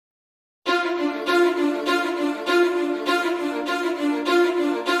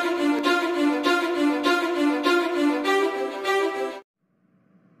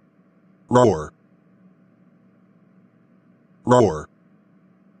Roar. Roar.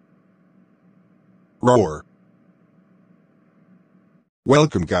 Roar.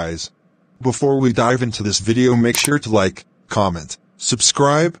 Welcome guys. Before we dive into this video, make sure to like, comment,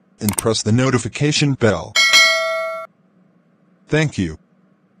 subscribe, and press the notification bell. Thank you.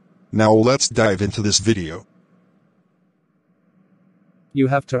 Now let's dive into this video. You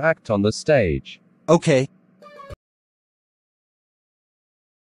have to act on the stage. Okay.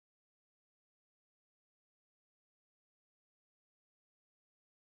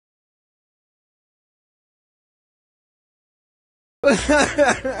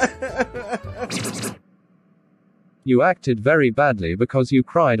 You acted very badly because you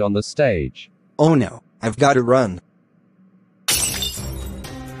cried on the stage. Oh no, I've got to run.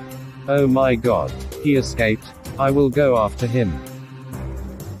 Oh my god. He escaped. I will go after him.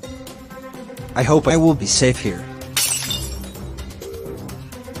 I hope I will be safe here.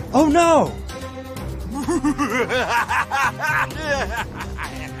 Oh no!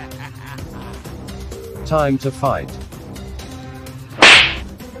 Time to fight.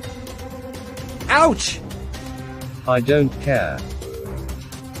 Ouch! I don't care.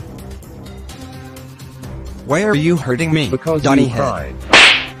 Why are you hurting me, Because Donny you Head? cried.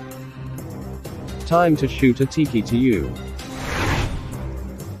 Time to shoot a tiki to you.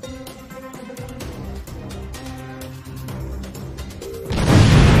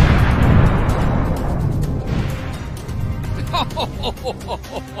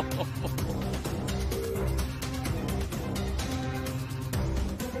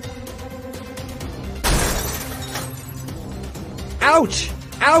 Ouch!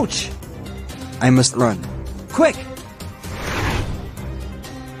 Ouch! I must run. Quick!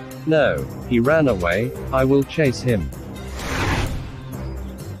 No, he ran away. I will chase him.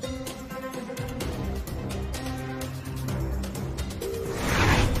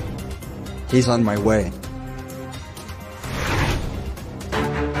 He's on my way.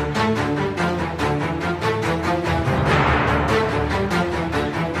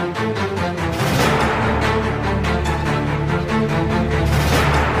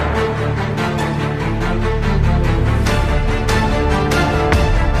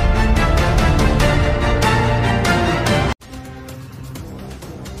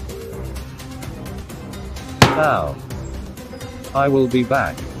 Ow. I will be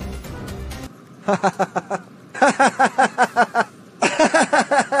back.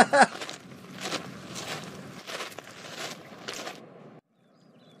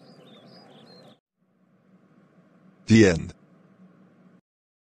 The end.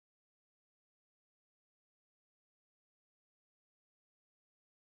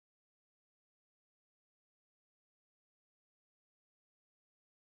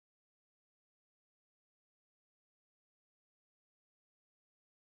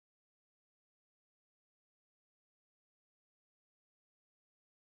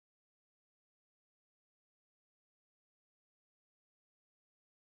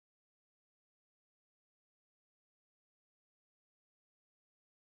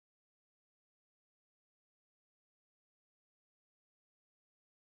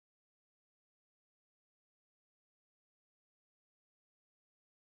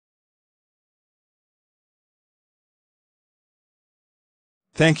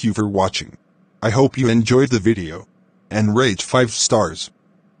 Thank you for watching. I hope you enjoyed the video. And rate 5 stars.